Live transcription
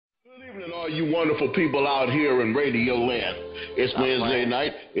Evening, all you wonderful people out here in Radio Land. It's Wednesday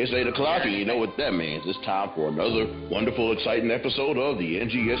night. It's 8 o'clock, and you know what that means. It's time for another wonderful, exciting episode of the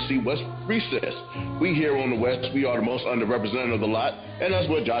NGSC West Recess. We here on the West, we are the most underrepresented of the lot, and that's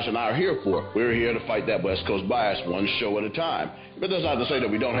what Josh and I are here for. We're here to fight that West Coast bias one show at a time. But that's not to say that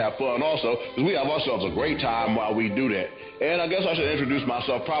we don't have fun also, because we have ourselves a great time while we do that. And I guess I should introduce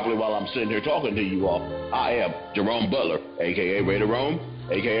myself properly while I'm sitting here talking to you all. I am Jerome Butler, a.k.a. Raider Rome,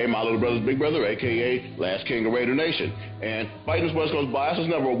 a.k.a. my little brother's big brother, a.k.a. last king of Raider Nation. And fighting this West Coast bias is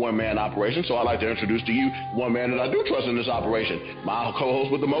never a one-man operation, so I'd like to introduce to you one man that I do trust in this operation. My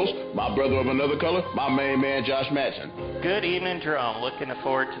co-host with the most, my brother of another color, my main man, Josh Matson. Good evening, Jerome. Looking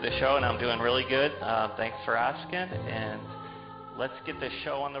forward to the show, and I'm doing really good. Thanks for asking, and let's get this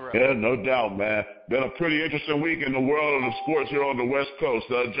show on the road. Yeah, no doubt, man. Been a pretty interesting week in the world of the sports here on the West Coast.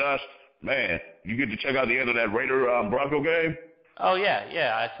 Josh, man, you get to check out the end of that Raider Bronco game? Oh, yeah,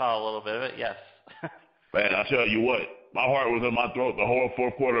 I saw a little bit of it, yes. Man, I tell you what, my heart was in my throat the whole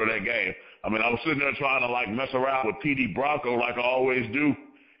fourth quarter of that game. I mean, I was sitting there trying to, mess around with PD Bronco like I always do.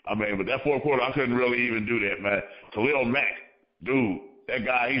 I mean, but that fourth quarter, I couldn't really even do that, man. Khalil Mack, dude, that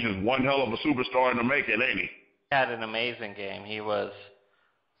guy, he's just one hell of a superstar in the making, ain't he? He had an amazing game. He was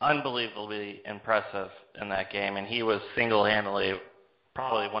unbelievably impressive in that game, and he was single-handedly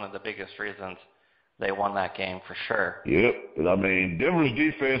probably one of the biggest reasons they won that game for sure. Yep. I mean, Denver's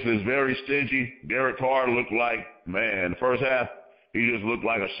defense is very stingy. Derek Carr looked like, man, the first half, he just looked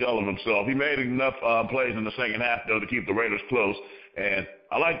like a shell of himself. He made enough plays in the second half, though, to keep the Raiders close. And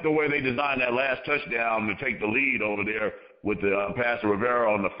I like the way they designed that last touchdown to take the lead over there with the pass to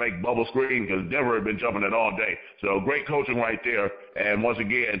Rivera on the fake bubble screen, because Denver had been jumping it all day. So great coaching right there. And once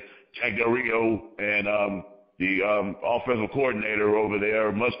again, Jack Del Rio and the offensive coordinator over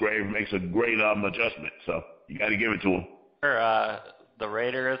there, Musgrave, makes a great adjustment. So you got to give it to him. The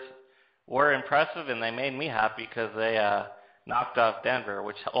Raiders were impressive, and they made me happy because they knocked off Denver,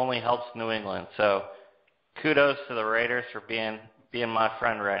 which only helps New England. So kudos to the Raiders for being my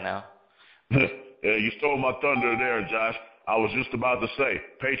friend right now. Yeah, you stole my thunder there, Josh. I was just about to say,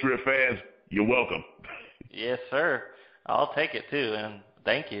 Patriot fans, you're welcome. Yes, sir. I'll take it, too, and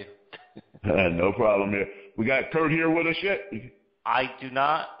thank you. No problem here. We got Kurt here with us yet? I do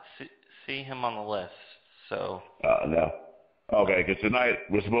not see him on the list, so. No. Okay, because tonight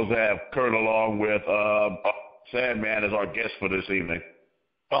we're supposed to have Kurt along with Sandman as our guest for this evening.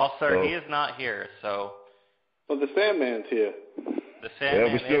 Well, sir, he is not here, so. Well, the Sandman's here. The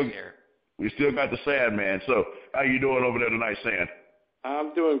Sandman is here. We still got the Sandman. So how you doing over there tonight, Sand?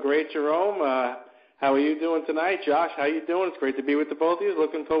 I'm doing great, Jerome. How are you doing tonight? Josh, how you doing? It's great to be with the both of you.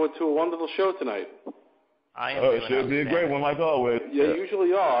 Looking forward to a wonderful show tonight. I am it should be a great one like always. Yeah,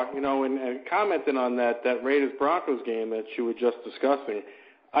 usually are. And commenting on that Raiders-Broncos game that you were just discussing,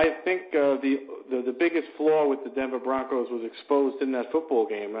 I think the biggest flaw with the Denver Broncos was exposed in that football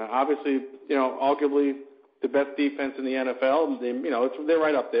game. Obviously, arguably the best defense in the NFL. They're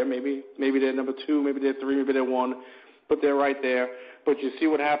right up there. Maybe they're number 2, maybe they're 3, maybe they're 1, but they're right there. But you see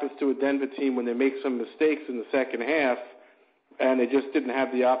what happens to a Denver team when they make some mistakes in the second half, and they just didn't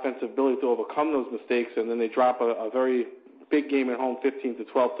have the offensive ability to overcome those mistakes, and then they drop a very big game at home,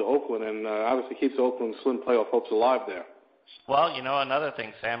 15-12 to Oakland, and obviously keeps Oakland's slim playoff hopes alive there. Well, another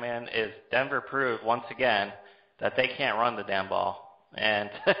thing, Sandman, is Denver proved once again that they can't run the damn ball. And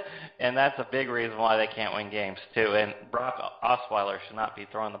that's a big reason why they can't win games, too. And Brock Osweiler should not be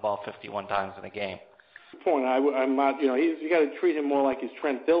throwing the ball 51 times in a game. Good point. I'm not, you got to treat him more like he's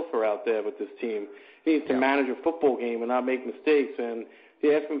Trent Dilfer out there with this team. He needs to manage a football game and not make mistakes. And if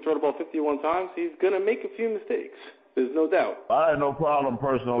you ask him to throw the ball 51 times, he's going to make a few mistakes. There's no doubt. I had no problem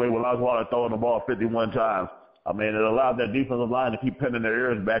personally when Osweiler throwing the ball 51 times. I mean, it allowed that defensive line to keep pinning their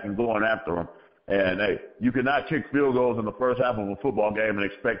ears back and going after him. And, hey, you cannot kick field goals in the first half of a football game and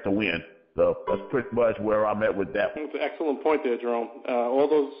expect to win. So that's pretty much where I'm at with that. That's an excellent point there, Jerome. All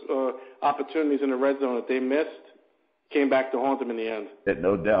those opportunities in the red zone that they missed came back to haunt them in the end. Yeah,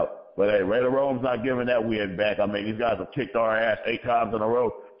 no doubt. But, hey, Raider Rome's not giving that win back. I mean, these guys have kicked our ass 8 times in a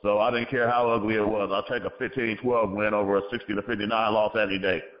row. So I didn't care how ugly it was. I'll take a 15-12 win over a 60-59 loss any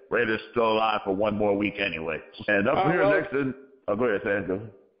day. Raiders still alive for one more week anyway. And up here next is – go ahead, Sandra.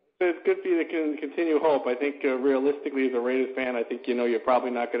 It's good for you to continue hope. I think realistically, as a Raiders fan, I think you're probably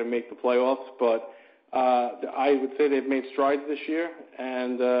not going to make the playoffs. But I would say they've made strides this year,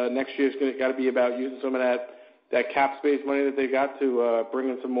 and next year's got to be about using some of that cap space money that they got to bring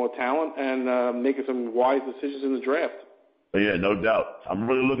in some more talent and making some wise decisions in the draft. Yeah, no doubt. I'm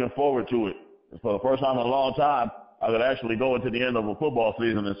really looking forward to it. For the first time in a long time, I could actually go into the end of a football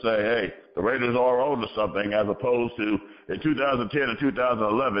season and say, hey, the Raiders are on to something, as opposed to in 2010 and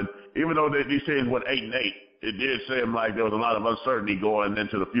 2011, even though these teams went 8-8, it did seem like there was a lot of uncertainty going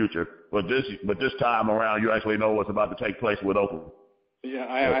into the future. But this time around, you actually know what's about to take place with Oakland. Yeah,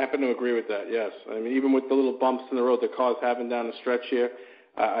 I happen to agree with that, yes. I mean, even with the little bumps in the road that Carr's having down the stretch here,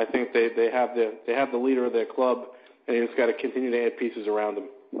 I think they have the leader of their club, and they just got to continue to add pieces around him.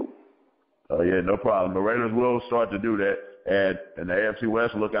 Oh, yeah, no problem. The Raiders will start to do that. And in the AFC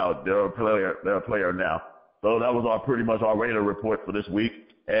West, look out. They're a player now. So that was pretty much our Raider report for this week.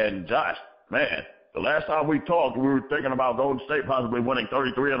 And, Josh, man, the last time we talked, we were thinking about Golden State possibly winning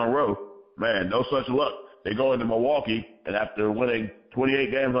 33 in a row. Man, no such luck. They go into Milwaukee, and after winning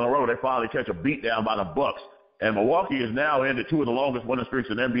 28 games in a row, they finally catch a beat down by the Bucks. And Milwaukee is now into two of the longest winning streaks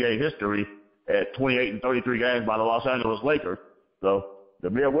in NBA history at 28 and 33 games by the Los Angeles Lakers. So the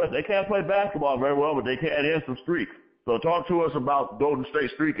Midwest, they can't play basketball very well, but they can end some streaks. So talk to us about Golden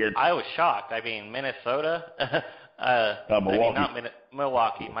State streaking. I was shocked. I mean, Minnesota. Milwaukee. I mean,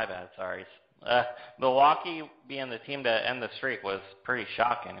 Milwaukee. My bad. Sorry. Milwaukee being the team to end the streak was pretty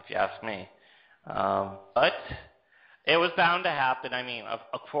shocking, if you ask me. But it was bound to happen. I mean,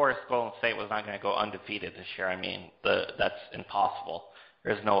 of course, Golden State was not going to go undefeated this year. I mean, that's impossible.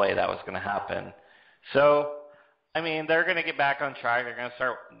 There's no way that was going to happen. So, I mean, they're going to get back on track. They're going to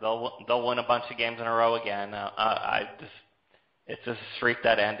start. They'll win a bunch of games in a row again. It's just a streak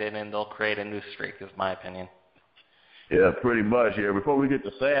that ended, and they'll create a new streak, is my opinion. Yeah, pretty much. Here, before we get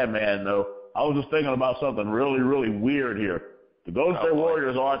to Sandman, though, I was just thinking about something really, really weird here. The Golden State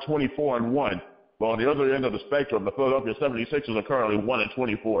Warriors are 24-1, but on the other end of the spectrum, the Philadelphia 76ers are currently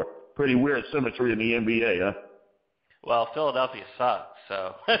 1-24. Pretty weird symmetry in the NBA, huh? Well, Philadelphia sucks,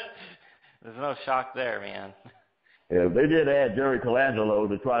 so there's no shock there, man. Yeah, they did add Jerry Colangelo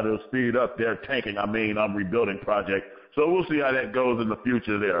to try to speed up their rebuilding project. So we'll see how that goes in the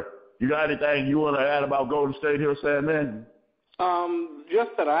future there. You got anything you want to add about Golden State here, Sandman?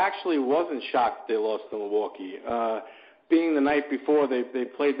 Just that I actually wasn't shocked they lost to Milwaukee. Being the night before they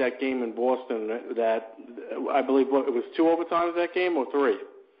played that game in Boston, that I believe it was 2 overtimes that game or 3.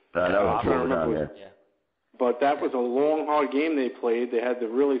 That was 2 overtimes, yeah. But that was a long, hard game they played. They had to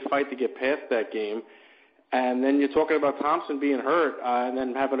really fight to get past that game. And then you're talking about Thompson being hurt and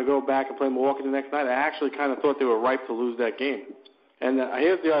then having to go back and play Milwaukee the next night. I actually kind of thought they were ripe to lose that game. And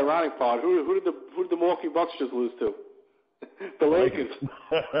here's the ironic part. Who did the Milwaukee Bucks just lose to? The Lakers.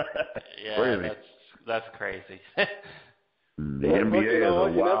 Yeah, that's crazy. The NBA is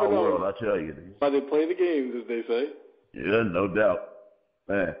a wild world, I tell you. But they play the games, as they say. Yeah, no doubt.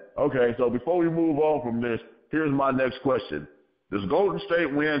 Man. Okay, so before we move on from this, here's my next question. Does Golden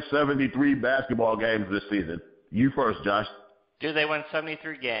State win 73 basketball games this season? You first, Josh. Do they win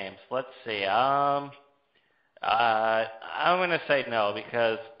 73 games? Let's see. I'm going to say no,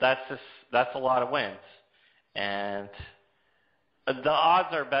 because that's a lot of wins. And the odds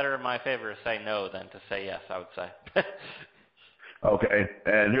are better in my favor to say no than to say yes, I would say. Okay,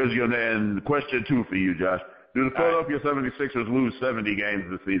 and here's question 2 for you, Josh. Do the Philadelphia 76ers lose 70 games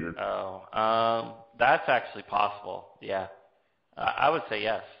this season? That's actually possible, yeah. I would say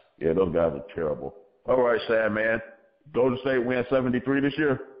yes. Yeah, those guys are terrible. All right, Sandman. Golden State win 73 this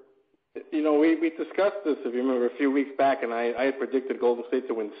year? You know, we discussed this, if you remember, a few weeks back, and I had predicted Golden State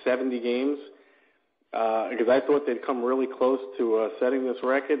to win 70 games because I thought they'd come really close to setting this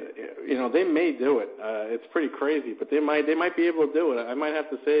record. You know, they may do it. It's pretty crazy, but they might be able to do it. I might have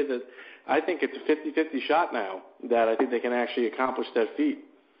to say that I think it's a 50-50 shot now that I think they can actually accomplish that feat.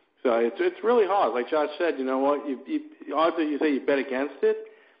 So it's really hard. Like Josh said, you know what, odds that you say you bet against it,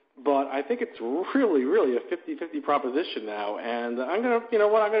 but I think it's really, really a 50-50 proposition now. And I'm going to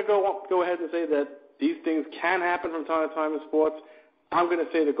go ahead and say that these things can happen from time to time in sports. I'm going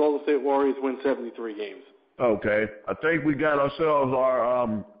to say the Golden State Warriors win 73 games. Okay. I think we got ourselves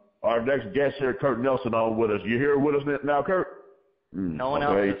our next guest here, Kurt Nelson, on with us. You here with us now, Kurt? No one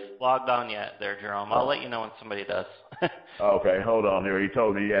else has logged on yet there, Jerome. I'll let you know when somebody does. Okay, hold on here. He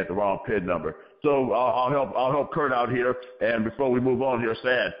told me he had the wrong PIN number. So I'll help Kurt out here. And before we move on here,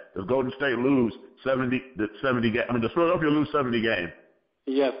 does Golden State lose 70 games? Does Philadelphia lose 70 games?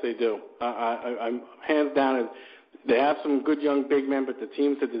 Yes, they do. I'm hands down. They have some good young big men, but the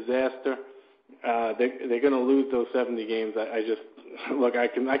team's a disaster. They're going to lose those 70 games.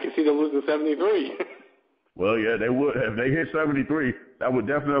 I can see them losing 73. Well, yeah, they would. If they hit 73, that would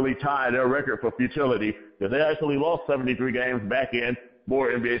definitely tie their record for futility, because they actually lost 73 games back in more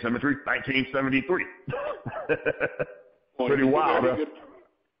NBA symmetry, 1973. Pretty wild,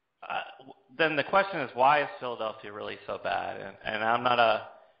 huh? Then the question is, why is Philadelphia really so bad? And I'm not a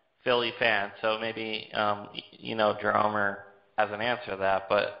Philly fan, so maybe Jerome has an answer to that.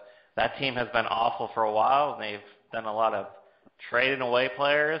 But that team has been awful for a while, and they've done a lot of trading away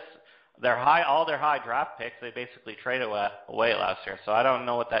players. All their high draft picks, they basically traded away last year. So I don't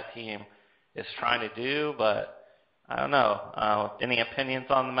know what that team is trying to do, but I don't know. Any opinions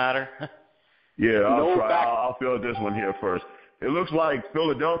on the matter? Yeah, I'll fill this one here first. It looks like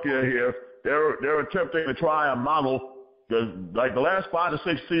Philadelphia here, they're attempting to try a model. Like the last 5 to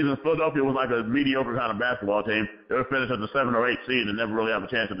 6 seasons, Philadelphia was like a mediocre kind of basketball team. They were finished as the 7 or 8 seed and never really have a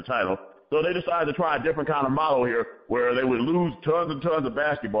chance at the title. So they decided to try a different kind of model here where they would lose tons and tons of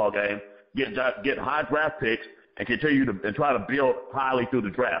basketball games, get high draft picks, and continue to and try to build highly through the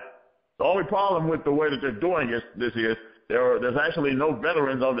draft. The only problem with the way that they're doing this is there's actually no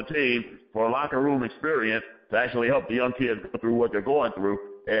veterans on the team for locker room experience to actually help the young kids go through what they're going through.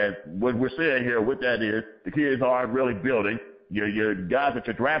 And what we're seeing here with that is the kids aren't really building. Your guys that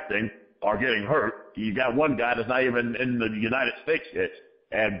you're drafting are getting hurt. You got one guy that's not even in the United States yet.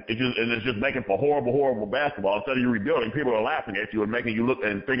 And it's just making for horrible, horrible basketball. Instead of you rebuilding, people are laughing at you and making you look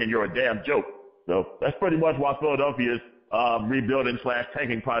and thinking you're a damn joke. So that's pretty much why Philadelphia's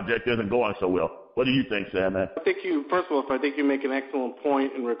rebuilding/tanking project isn't going so well. What do you think, Sandman? I think first of all, I think you make an excellent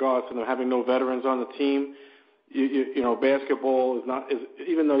point in regards to them having no veterans on the team. Basketball is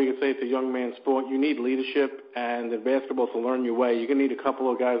even though you can say it's a young man's sport, you need leadership, and in basketball to learn your way, you're going to need a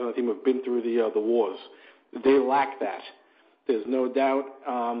couple of guys on the team who have been through the wars. They lack that. There's no doubt.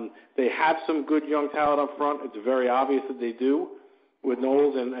 They have some good young talent up front. It's very obvious that they do with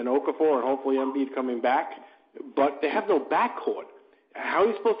Knowles and Okafor, and hopefully Embiid coming back. But they have no backcourt. How are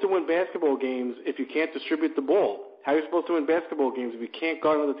you supposed to win basketball games if you can't distribute the ball? How are you supposed to win basketball games if you can't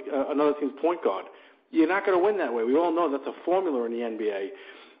guard another team's point guard? You're not going to win that way. We all know that's a formula in the NBA.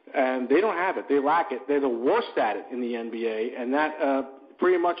 And they don't have it. They lack it. They're the worst at it in the NBA, and that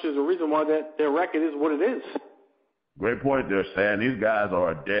pretty much is the reason why their record is what it is. Great point there, Stan. These guys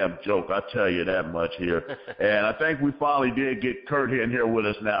are a damn joke. I'll tell you that much here. And I think we finally did get Kurt in here with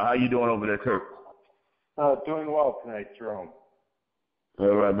us now. How you doing over there, Kurt? Doing well tonight, Jerome.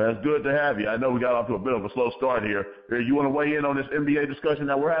 All right, man. It's good to have you. I know we got off to a bit of a slow start here. You want to weigh in on this NBA discussion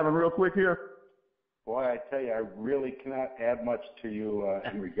that we're having real quick here? Boy, I tell you, I really cannot add much to you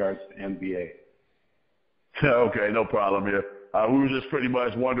in regards to NBA. Okay, no problem here. We were just pretty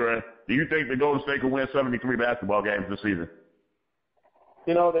much wondering, do you think the Golden State could win 73 basketball games this season?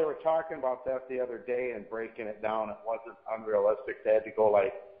 They were talking about that the other day and breaking it down. It wasn't unrealistic. They had to go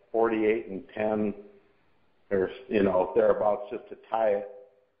like 48-10 or, thereabouts just to tie it.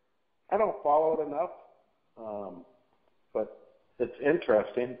 I don't follow it enough, but it's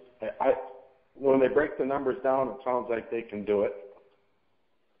interesting. When they break the numbers down, it sounds like they can do it.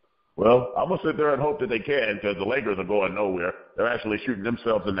 Well, I'm going to sit there and hope that they can because the Lakers are going nowhere. They're actually shooting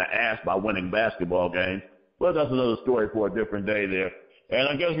themselves in the ass by winning basketball games. But that's another story for a different day there. And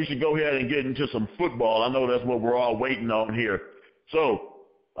I guess we should go ahead and get into some football. I know that's what we're all waiting on here. So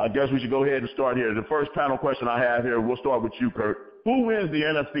I guess we should go ahead and start here. The first panel question I have here, we'll start with you, Kurt. Who wins the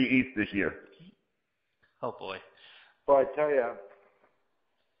NFC East this year? Oh, boy. Well, I tell you,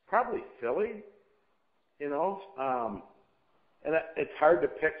 probably Philly, and it's hard to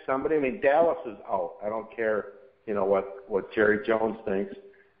pick somebody. I mean, Dallas is out. I don't care, what Jerry Jones thinks.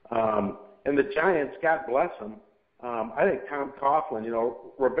 And the Giants, God bless them. I think Tom Coughlin,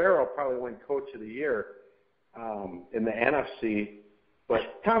 Rivera will probably win Coach of the Year in the NFC.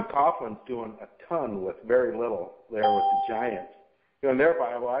 But Tom Coughlin's doing a ton with very little there with the Giants. And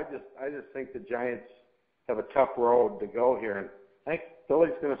thereby, I just think the Giants have a tough road to go here. And I think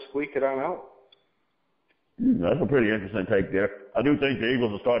Philly's going to squeak it on out. That's a pretty interesting take there. I do think the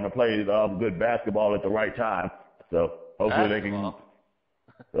Eagles are starting to play good basketball at the right time. So hopefully they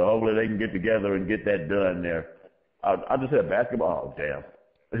can get together and get that done there. I just said basketball. Oh, damn.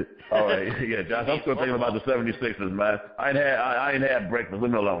 All right, yeah, Josh, I'm still thinking about the 76ers, man. I ain't had breakfast.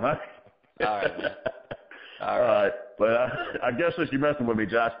 Leave me alone, huh? All right, man. All right. But I guess since you're messing with me,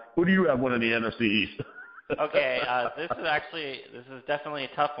 Josh, who do you have winning the NFC East? Okay, this is definitely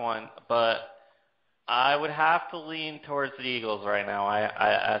a tough one, but I would have to lean towards the Eagles right now.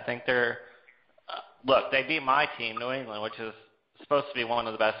 I think they beat my team, New England, which is supposed to be one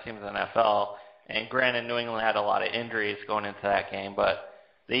of the best teams in the NFL. And granted, New England had a lot of injuries going into that game, but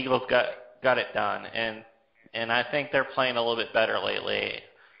the Eagles got it done. And I think they're playing a little bit better lately.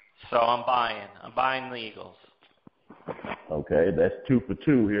 So I'm buying the Eagles. Okay, that's 2 for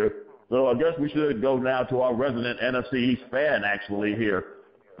 2 here. So I guess we should go now to our resident NFC East fan actually here.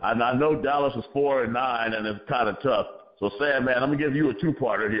 I know Dallas is 4-9 and it's kind of tough. So Sandman, I'm going to give you a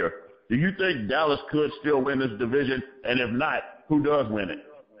two-parter here. Do you think Dallas could still win this division? And if not, who does win it?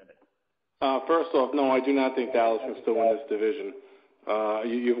 First off, no, I do not think Dallas can still win this division.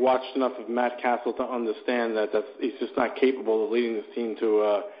 You've watched enough of Matt Castle to understand that he's just not capable of leading this team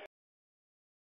to